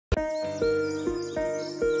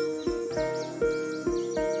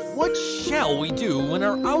all we do when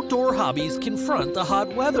our outdoor hobbies confront the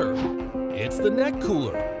hot weather. It's the neck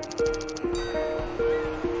cooler.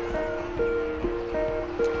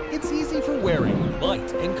 It's easy for wearing,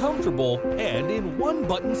 light and comfortable, and in one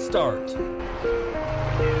button start.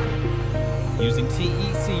 Using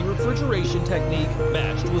TEC refrigeration technique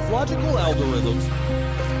matched with logical algorithms,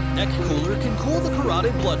 neck cooler can cool the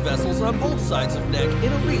carotid blood vessels on both sides of neck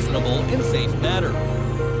in a reasonable and safe manner.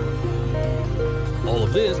 All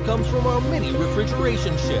of this comes from our mini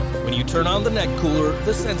refrigeration chip. When you turn on the neck cooler,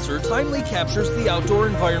 the sensor timely captures the outdoor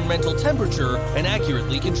environmental temperature and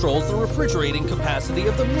accurately controls the refrigerating capacity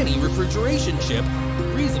of the mini refrigeration chip,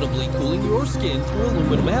 reasonably cooling your skin through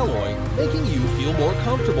aluminum alloy, making you feel more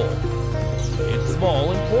comfortable. It's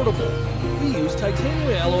small and portable. We use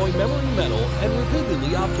titanium alloy memory metal and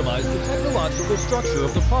repeatedly optimize the technological structure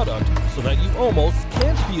of the product so that you almost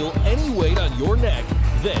can't feel any weight on your neck.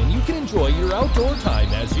 Then you can enjoy your outdoor time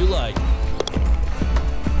as you like.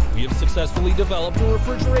 We have successfully developed a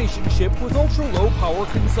refrigeration chip with ultra-low power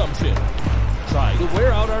consumption. Try to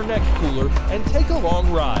wear out our neck cooler and take a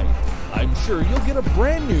long ride. I'm sure you'll get a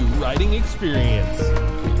brand new riding experience.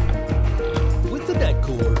 With the neck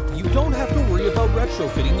cooler, you don't have to worry about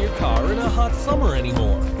retrofitting your car in a hot summer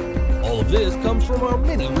anymore. All of this comes from our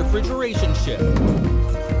mini refrigeration chip.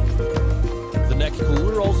 The neck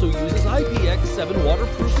cooler also uses IPX7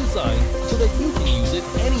 waterproof design so that you can use it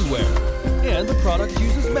anywhere. And the product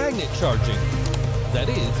uses magnet charging. That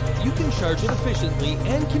is, you can charge it efficiently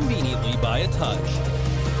and conveniently by a touch.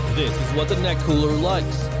 This is what the neck cooler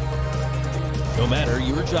likes. No matter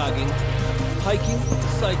you are jogging, hiking,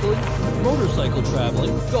 cycling, motorcycle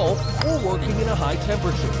traveling, golf, or working in a high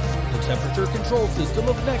temperature, the temperature control system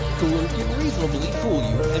of neck cooler can reasonably cool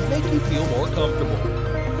you and make you feel more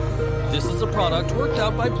comfortable. This is a product worked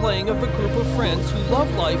out by playing of a group of friends who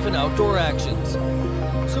love life and outdoor actions.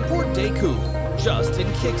 Support TEC just in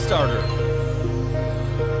Kickstarter.